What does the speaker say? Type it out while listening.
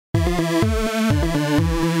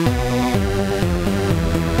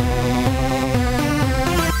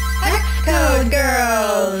Hex Code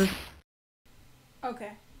Girls!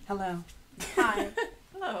 Okay. Hello. Hi.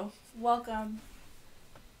 Hello. Welcome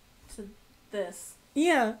to this.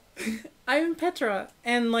 Yeah. I'm Petra,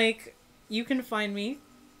 and, like, you can find me.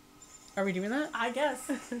 Are we doing that? I guess.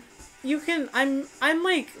 You can, I'm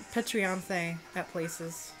like, Petrianthe at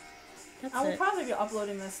places. That's I will it. probably be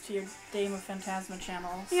uploading this to your Dame of Phantasma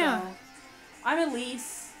channel. So Yeah. I'm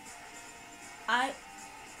Elise. I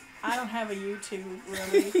don't have a YouTube,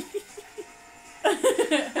 really.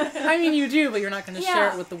 I mean, you do, but you're not going to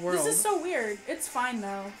share it with the world. This is so weird. It's fine,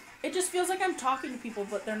 though. It just feels like I'm talking to people,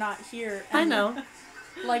 but they're not here. I And, know.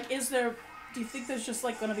 Like, do you think there's just,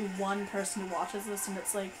 like, going to be one person who watches this and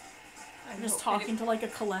it's, like, I'm just talking to, like, a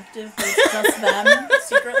collective, but it's just them,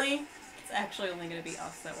 secretly? It's actually only going to be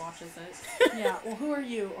us that watches it. Yeah, well, who are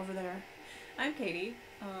you over there? I'm Katie.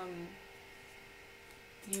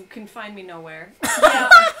 You can find me nowhere. Yeah,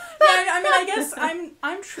 I mean, I guess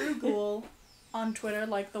I'm True Ghoul on Twitter,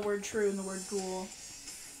 like the word true and the word ghoul.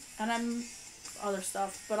 And I'm other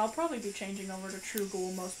stuff, but I'll probably be changing over to True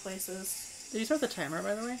Ghoul most places. Did you start the timer,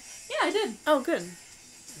 by the way? Yeah, I did. Oh, good.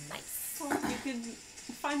 Nice. Well, you can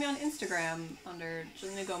find me on Instagram under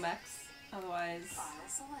Jalina Gomex. Otherwise... Why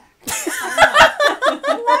is that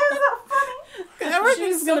funny?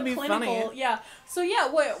 Everything's She's going so to be clinical. funny. Yeah. So yeah,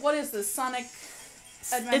 what is this? Sonic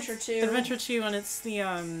Adventure 2? Adventure 2, and it's the,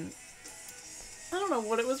 I don't know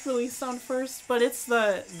what it was released on first, but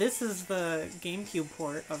this is the GameCube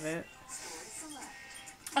port of it.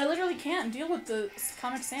 I literally can't deal with the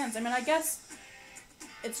Comic Sans. I mean, I guess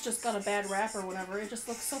it's just got a bad rap or whatever. It just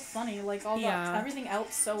looks so funny. Like, everything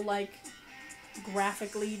else so, like,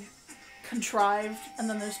 graphically contrived, and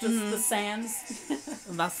then there's just the sans.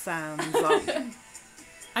 The sans.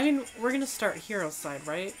 I mean, we're gonna start hero side,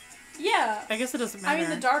 right? Yeah. I guess it doesn't matter. I mean,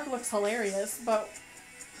 the dark looks hilarious, but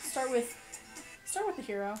start with the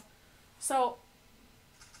hero. So,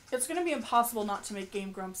 it's gonna be impossible not to make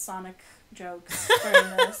Game Grumps Sonic jokes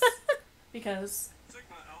during this, because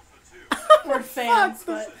we're fans,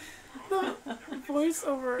 but... The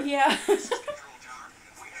voiceover. Yeah.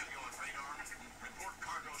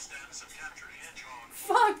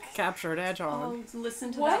 Fuck! Captured Hedgehog. Oh,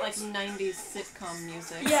 listen to What? that, like, 90s sitcom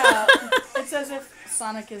music. Yeah. It's as if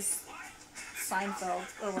Sonic is Seinfeld,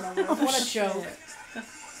 or whatever. Oh, what a shit. joke.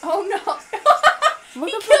 Oh no! Look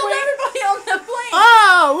He at killed the way... everybody on the plane!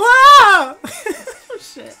 Oh, wow! Oh,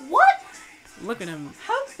 shit. What? Look at him.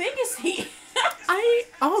 How big is he?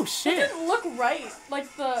 Oh, It shit. didn't look right. Like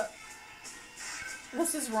the...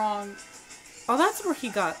 This is wrong. Oh, that's where he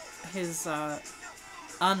got his,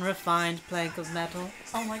 unrefined plank of metal.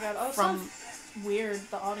 Oh my god. Oh, it From... sounds weird,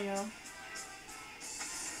 the audio.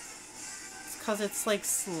 It's because it's, like,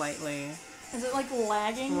 slightly... Is it, like,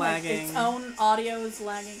 lagging? Lagging. Like, its own audio is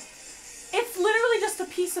lagging. It's literally just a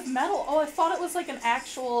piece of metal. Oh, I thought it was, like, an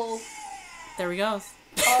actual... There he goes.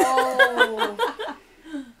 Oh.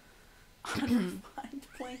 Unrefined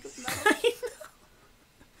plank of metal.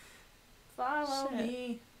 Follow Shit.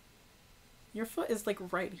 me. Your foot is, like,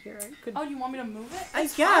 right here. I could... Oh, you want me to move it? I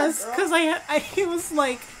It's guess, fine, girl. because it was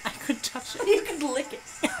like, I could touch it. You could lick it.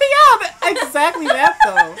 Yeah, but exactly that,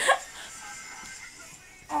 though.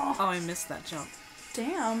 Oh, Oh, I missed that jump.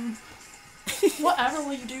 damn. Whatever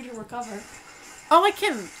will you do to recover? Oh, I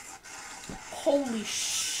can... Holy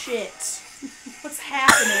shit. What's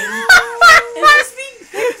happening? Is this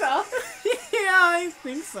being picked up? Yeah, I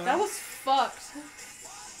think so. That was fucked.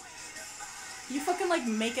 You fucking, like,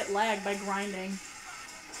 make it lag by grinding.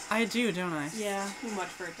 I do, don't I? Yeah. Too much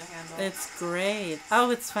for it to handle. It's great.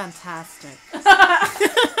 Oh, it's fantastic.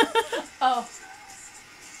 Oh.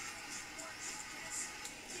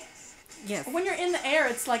 Yes. When you're in the air,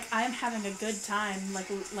 it's like, I'm having a good time, like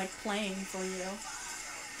playing for you.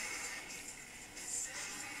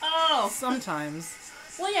 Oh! Sometimes.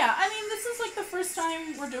 Well, yeah, I mean, this is, like, the first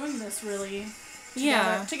time we're doing this, really.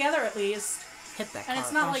 Yeah. Together, at least. Hit that And car.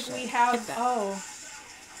 it's not Oh, like shit. we Hit have, that.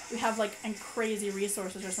 we have, like, crazy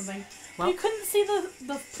resources or something. Well- You couldn't see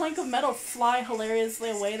the plank of metal fly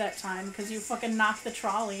hilariously away that time, because you fucking knocked the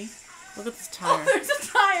trolley. Look at this Oh, tire. there's a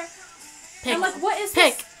tire! Pick. I'm like, what is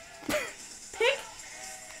Pick. this? Pick?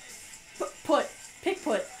 Put. Pick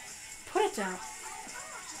put. Put it down.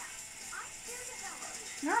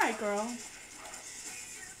 Alright, girl.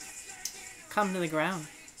 Come to the ground.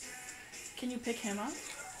 Can you pick him up?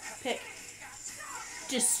 Pick.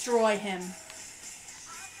 Destroy him.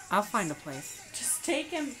 I'll find a place. Just take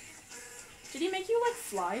him. Did he make you, like,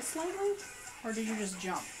 fly slightly? Or did you just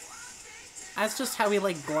jump? That's just how he,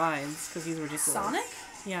 like, glides, because he's ridiculous. Sonic?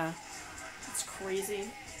 Yeah. That's crazy.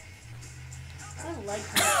 I like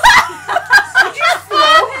that. Did you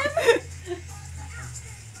throw him?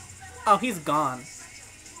 Oh, he's gone.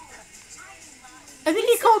 I think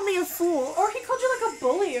he called me a fool. Or he called you like a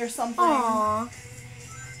bully or something. Aww.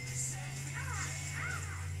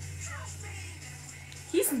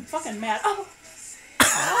 He's fucking mad. Oh!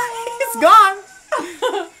 He's gone!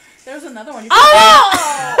 There's another one. Oh!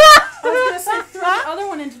 I was gonna say throw the other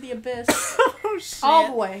one into the abyss. Oh shit. All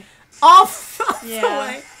the way. Off the Yeah.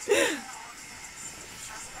 way.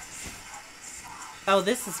 Oh,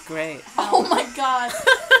 this is great. Oh my god.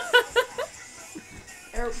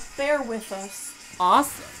 Bear with us.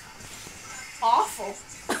 Awesome. Awful.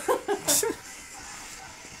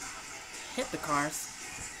 Hit the cars.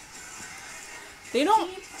 They don't...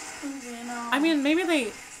 Keep moving on. I mean, maybe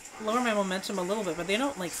they lower my momentum a little bit, but they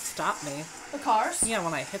don't, like, stop me. The cars? Yeah,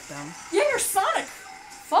 when I hit them. Yeah, you're Sonic.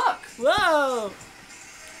 Fuck. Whoa!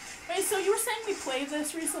 Wait, so you were saying we played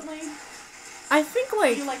this recently? I think,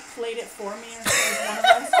 like... You, like, played it for me or something? One of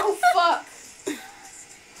us? Oh, fuck.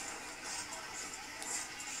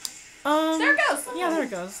 There it goes. Yeah, there it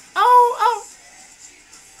goes. Oh!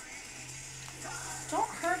 Don't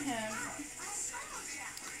hurt him.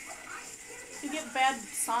 You get bad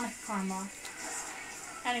Sonic karma.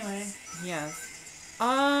 Anyway. Yes.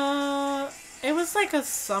 It was like a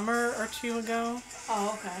summer or two ago.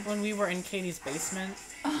 Oh, okay. When we were in Katie's basement.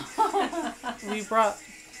 We brought...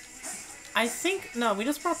 I think... No, we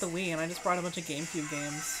just brought the Wii, and I just brought a bunch of GameCube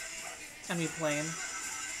games. And we played.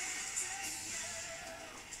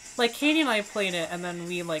 Like, Katie and I played it, and then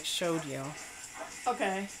we, like, showed you.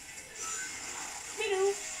 Okay.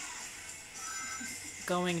 Hello.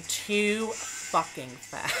 Going too fucking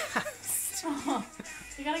fast.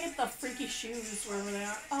 You gotta get the freaky shoes wherever they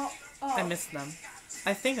are. Oh. I missed them.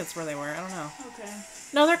 I think that's where they were. I don't know. Okay.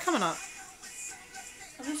 No, they're coming up.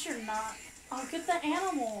 At least you're not. Oh, get the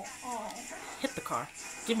animal. Oh. Hit the car.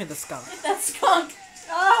 Give me the skunk. Get that skunk.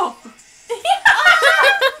 Oh.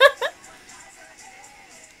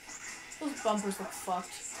 Those bumpers look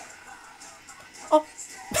fucked. Oh.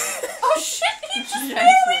 Oh shit! He just Gently.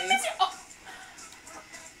 barely missed you.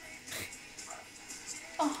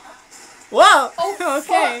 Oh. Whoa! Oh,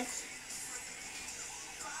 okay.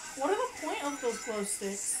 What are the point of those glow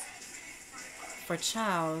sticks? For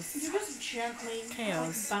chows. You just gently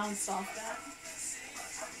Chaos. like, bounce off that.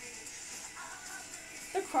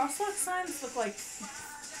 The crosswalk signs look like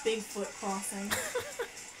Bigfoot crossing.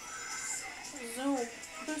 Zoom.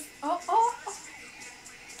 There's oh.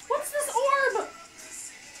 What's this orb?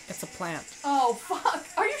 It's a plant. Oh fuck.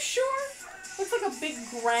 Are you sure? Looks like a big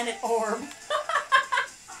granite orb.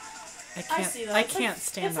 I see that. I It's can't like,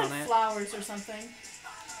 stand it's on like it. flowers or something.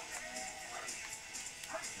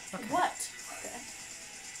 Okay. What? Okay.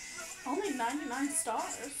 Only 99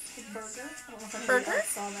 stars. Big burger. I don't know if anybody Burger? else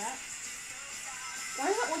saw that. Why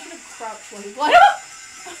does it want you to crouch while you glide?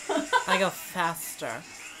 I go faster.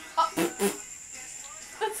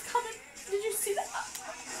 That's coming. Did you see that?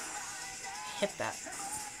 Hit that.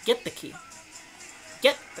 Get the key.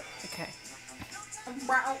 Get the... Okay.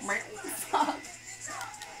 Fuck.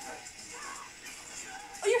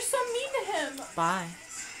 Oh, you're so mean to him. Bye.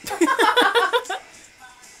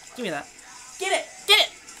 Give me that. Get it. Get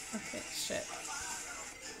it! Okay, shit.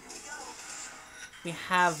 We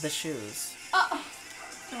have the shoes.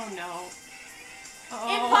 Oh no.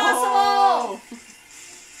 Oh. Impossible!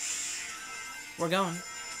 We're going.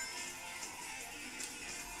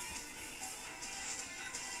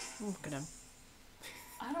 Look at him.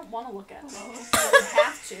 I don't want to look at him. I would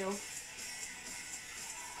have to.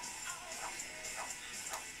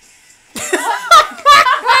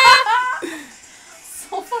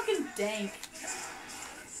 So fucking dank.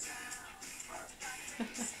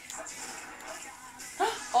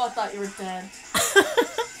 Oh, I thought you were dead.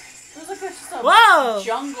 There's like just a Whoa!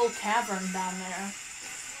 jungle cavern down there.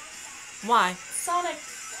 Why? Sonic.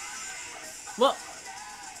 Well,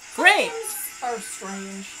 great! Games are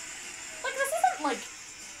strange. Like, this isn't like...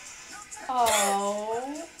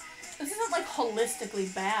 Oh... This isn't like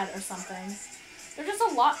holistically bad or something. There's just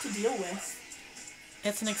a lot to deal with.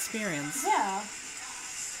 It's an experience. Yeah.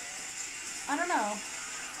 I don't know.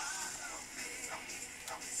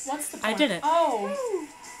 What's the point? I did it. Oh.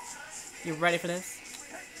 You ready for this?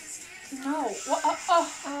 No. What?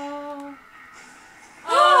 Oh.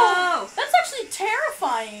 Oh! That's actually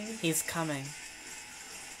terrifying. He's coming.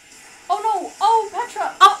 Oh no. Oh,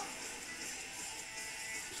 Petra. Oh!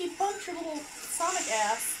 He bumped your little Sonic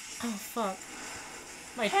ass. Oh, fuck.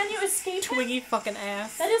 My Can you escape him? twiggy fucking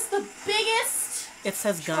ass. That is the biggest It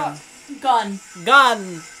says gun. gun.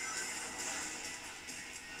 Gun!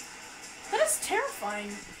 That is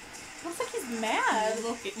terrifying. Looks like he's mad.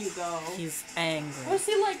 Look at you go. He's angry. Was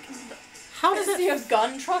he like... How does Is he it... a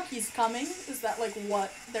gun truck? He's coming? Is that like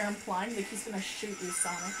what they're implying? Like he's gonna shoot you,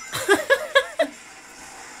 Sonic.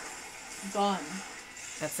 Gun.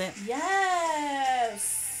 That's it.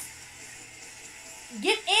 Yes!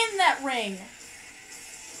 Get in that ring!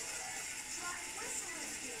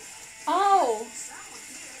 Oh!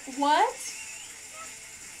 What?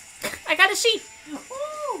 I got a sheep!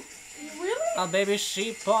 Oh! Really? A baby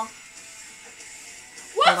sheep. What?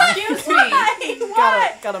 What? Excuse me.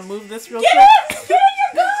 Why? Gotta move this real Get quick. in! Get in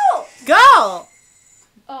your goal! Go!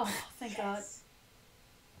 Oh, thank God.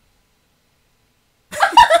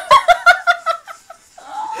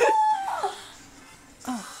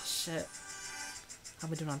 Oh, shit. How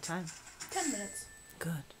we doing on time? 10 minutes.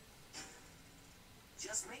 Good.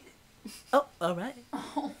 Just made it. Oh, alright.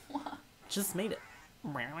 Oh, wow. Just made it.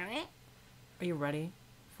 Are you ready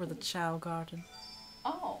for the Chow Garden?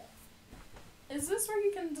 Oh. Is this where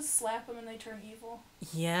you can just slap them and they turn evil?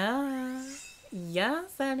 Yeah.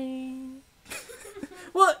 Yes, Annie.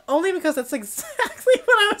 Well, only because that's exactly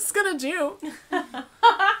what I was gonna do.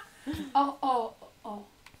 Oh.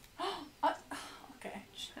 Okay.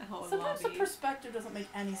 Oh, Sometimes the lobby. perspective doesn't make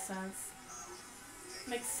any sense.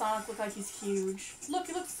 Makes Sonic look like he's huge. Look,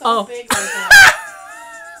 he looks so Oh. big right there.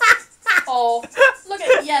 Oh. Look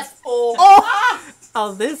at yes. Oh.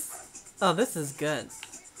 Oh, this is good.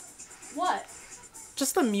 What?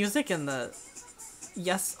 Just the music and the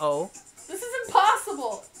yes, oh. This is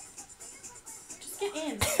impossible. Just get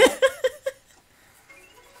in.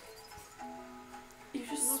 You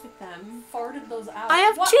just Look at them. farted those out. I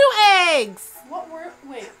have What? 2 eggs! What were...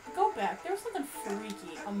 Wait, go back. There was something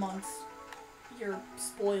freaky amongst your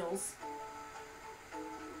spoils.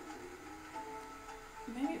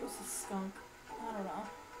 Maybe it was a skunk. I don't know.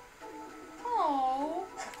 Oh.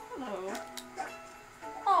 Hello.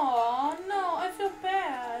 Aw, no, I feel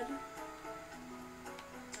bad.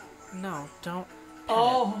 No, don't.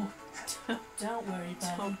 Oh. Don't worry,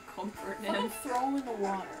 buddy. Don't comfort I'm gonna him. throw him in the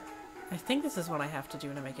water. I think this is what I have to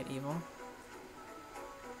do to make it evil.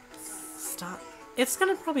 Stop. It's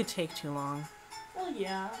gonna probably take too long. Well,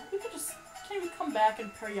 yeah. We could just... Can't we come back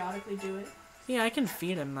and periodically do it? Yeah, I can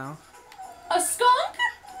feed him though. A skunk?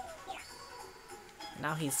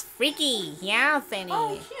 Now he's freaky. Yeah, Fanny.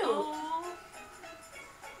 Oh, cute. Aw.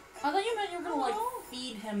 I thought you meant you were gonna, like,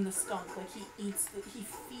 feed him the skunk. Like, he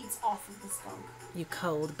feeds off of the skunk. You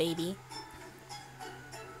cold baby.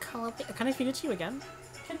 Cold Can I feed it to you again?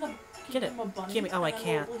 Can the... Get it. Him a bunny, Give me. Oh, I and then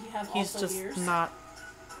can't. will he have He's also just ears? not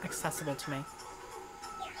accessible to me.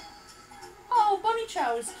 Oh, Bunny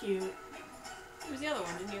Chow is cute. Who's the other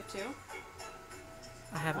one? Didn't you have 2?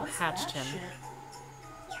 I haven't What's hatched that him. shit?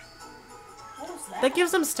 What was that? That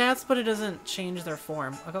gives them stats, but it doesn't change their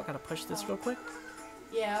form. I gotta push this real quick.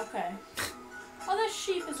 Yeah, okay. Oh, that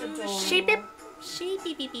sheep is adorable. Sheep-beep. Sheep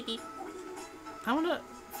beep beep beep beep. I wanna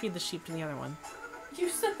feed the sheep to the other one. You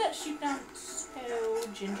set that sheep down so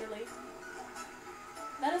gingerly.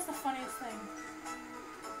 That is the funniest thing.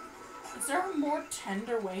 Is there a more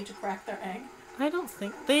tender way to crack their egg? I don't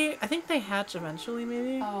think I think they hatch eventually,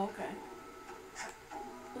 maybe. Oh, okay.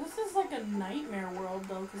 This is like a nightmare world,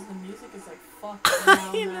 though, because the music is like fucked.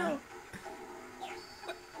 You know.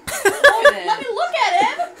 Let me look at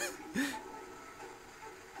him!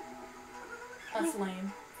 That's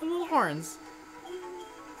lame. The little horns.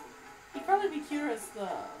 He'd probably be cuter as the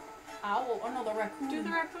owl. Oh no, the raccoon. Do the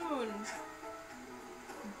raccoon.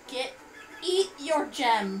 Eat your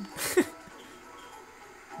gem.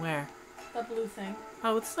 Where? The blue thing.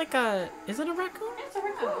 Oh, it's like a. Is it a raccoon? Yeah, it's a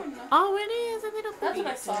raccoon. Oh, it is a little That's poopy.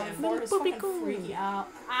 what I saw Little before. It's poopy fucking coo. freaky out.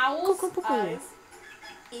 Owl's Cuckoo, cuckoo. eyes.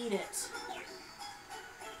 Eat it.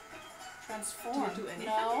 Transform. Did it do anything?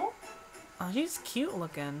 No, Oh, he's cute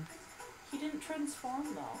looking. he didn't transform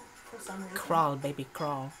though. For some reason. Crawl, baby,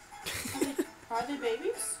 crawl. Are they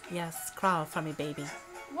babies? Yes, crawl for me, baby.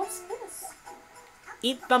 What's this?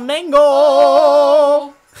 Eat the mango!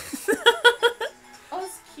 Oh,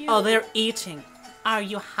 it's cute. Oh, they're eating. Are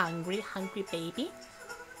you hungry, hungry baby?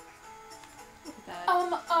 Look at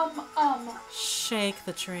that. Shake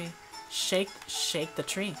the tree. Shake the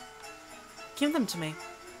tree. Give them to me.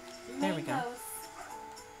 There we go. Mangoes.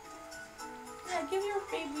 Yeah, give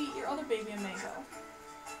your other baby a mango.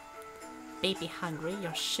 Baby hungry?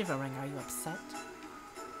 You're shivering. Are you upset?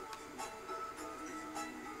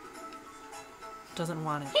 Doesn't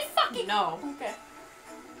want it. He fucking No. Okay.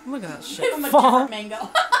 Look at that Give shit him a fall. different mango.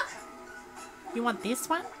 You want this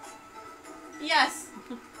one? Yes.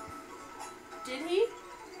 Did he?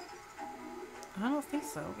 I don't think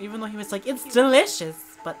so. Even though he was like, it's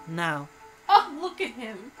delicious. But no. Oh, look at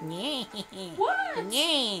him. Yeah. What?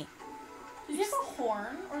 Yeah. Does he have a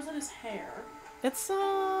horn, or is that his hair? It's,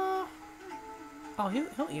 Oh,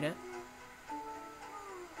 he'll eat it.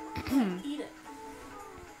 Eat it.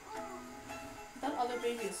 That other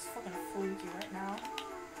baby is fucking freaky right now.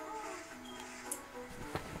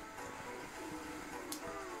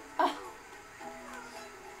 Ah.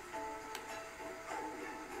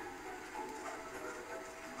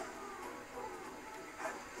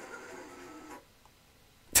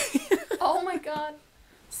 Oh my god.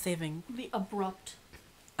 Saving. The abrupt.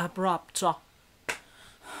 Abrupt.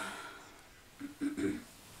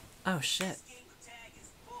 Oh shit.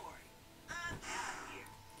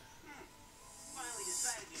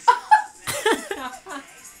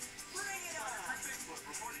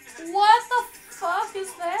 What the fuck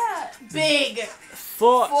is that? Big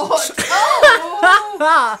Foot. Oh!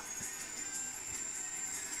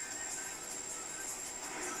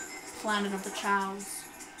 Planet of the Chows.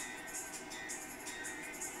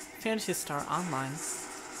 Fantasy Star Online.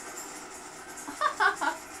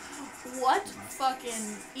 What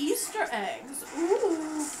fucking Easter eggs?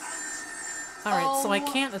 Ooh. Alright, so I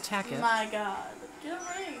can't attack it. My god. Get a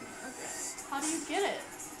ring. Okay. How do you get it?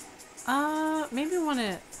 Maybe when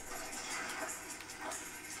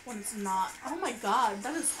it's not. Oh my god,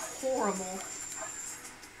 that is horrible.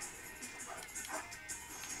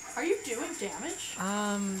 Are you doing damage?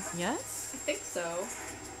 Yes? I think so.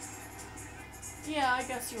 Yeah, I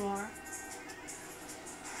guess you are.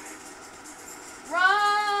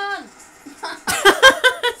 Run!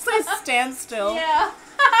 Say stand still. Yeah.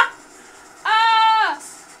 Ah!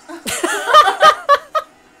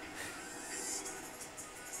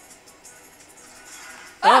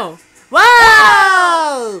 Oh.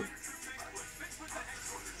 Whoa!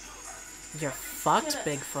 You're fucked,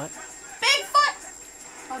 Bigfoot. Bigfoot!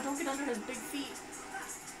 Oh, don't get under his big feet.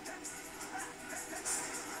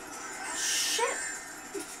 Shit!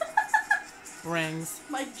 Rings.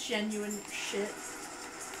 My genuine shit.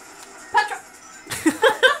 Petra!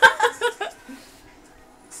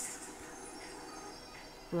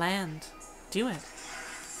 Land. Do it.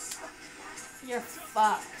 You're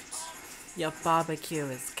fucked. Your barbecue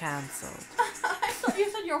is cancelled. I thought you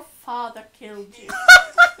said your father killed you.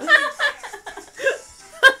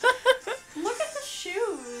 Look at the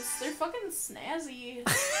shoes. They're fucking snazzy.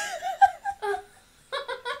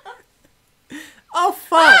 Oh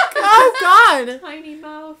fuck! Oh god! Tiny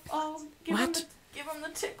mouth. Oh, give him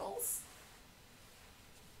the tickles.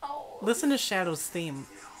 Oh. Listen to Shadow's theme.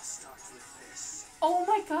 Oh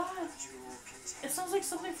my god. It sounds like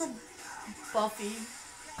something from Buffy.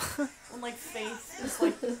 When like Faith is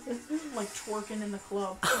like twerking in the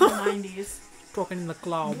club in the 90s. Twerking in the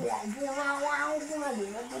club.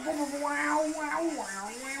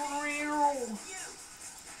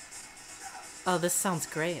 Oh, this sounds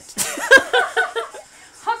great.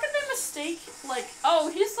 How could they mistake, like, oh,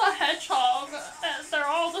 he's a hedgehog, and they're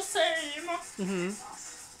all the same? Mm-hmm.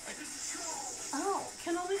 Oh,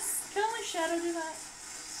 can only Shadow do that?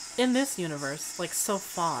 In this universe, like, so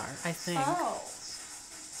far, I think. Oh.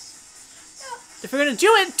 If you're gonna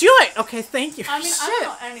do it, do it! Okay, thank you. I mean, Shit. I don't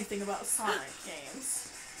know anything about Sonic games.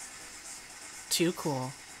 Too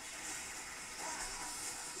cool.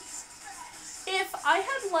 If I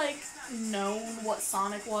had, like, known what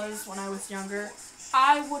Sonic was when I was younger,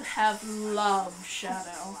 I would have loved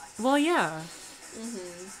Shadow. Well, yeah.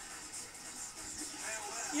 Mm-hmm.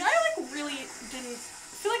 You know, I, like, really didn't...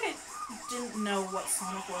 I feel like I didn't know what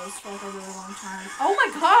Sonic was for, like, a really long time. Oh my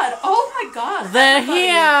god! Oh my god! They're Everybody.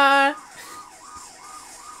 here!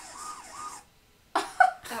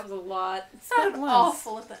 That was a lot. It sounded was.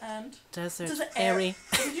 awful at the end. Desert, Does it airy.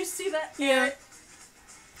 Did you see that? Yeah.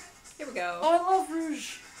 Here we go. Oh, I love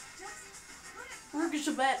Rouge. Rouge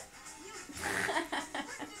Jabet.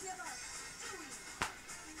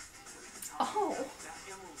 Oh.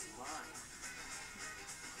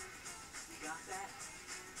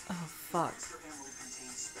 Oh, fuck.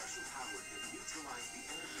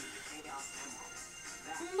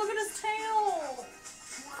 Look at his tail.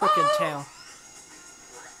 Crooked tail.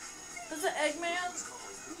 Is it Eggman?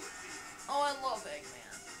 Oh, I love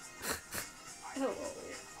Eggman. Oh.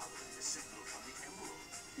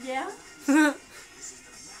 Yeah?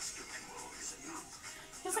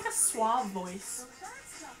 He has like a suave voice.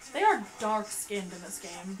 They are dark skinned in this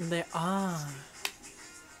game. They are.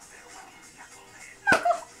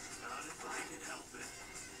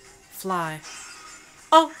 Fly.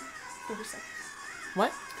 Oh! 30 seconds.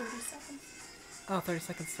 What? 30 seconds. Oh, 30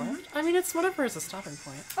 seconds left? I mean, it's whatever is a stopping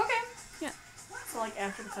point. Okay. Yeah. So like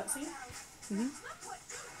after the cutscene? Mm-hmm.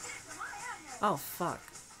 Oh, fuck.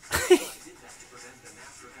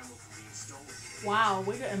 Wow,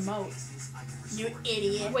 way to emote. You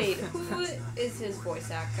idiot. Wait, who is his voice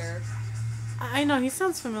actor? I know, he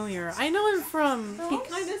sounds familiar. I know him from... He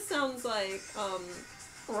kind of sounds like,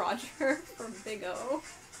 Roger from Big O.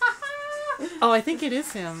 Oh, I think it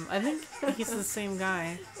is him. I think he's the same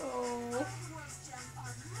guy. Oh.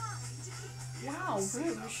 Wow,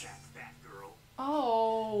 Rouge.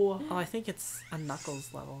 Oh. Oh, I think it's a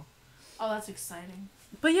Knuckles level. Oh, that's exciting.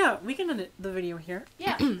 But yeah, we can end the video here.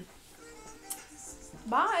 Yeah.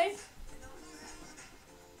 Bye.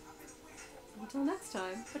 Until next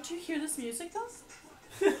time. But you hear this music though?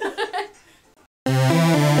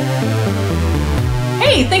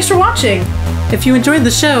 Hey, thanks for watching! If you enjoyed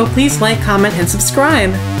the show, please like, comment, and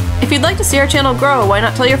subscribe. If you'd like to see our channel grow, why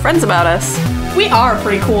not tell your friends about us? We are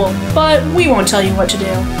pretty cool, but we won't tell you what to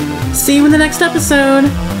do. See you in the next episode.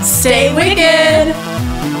 Stay wicked!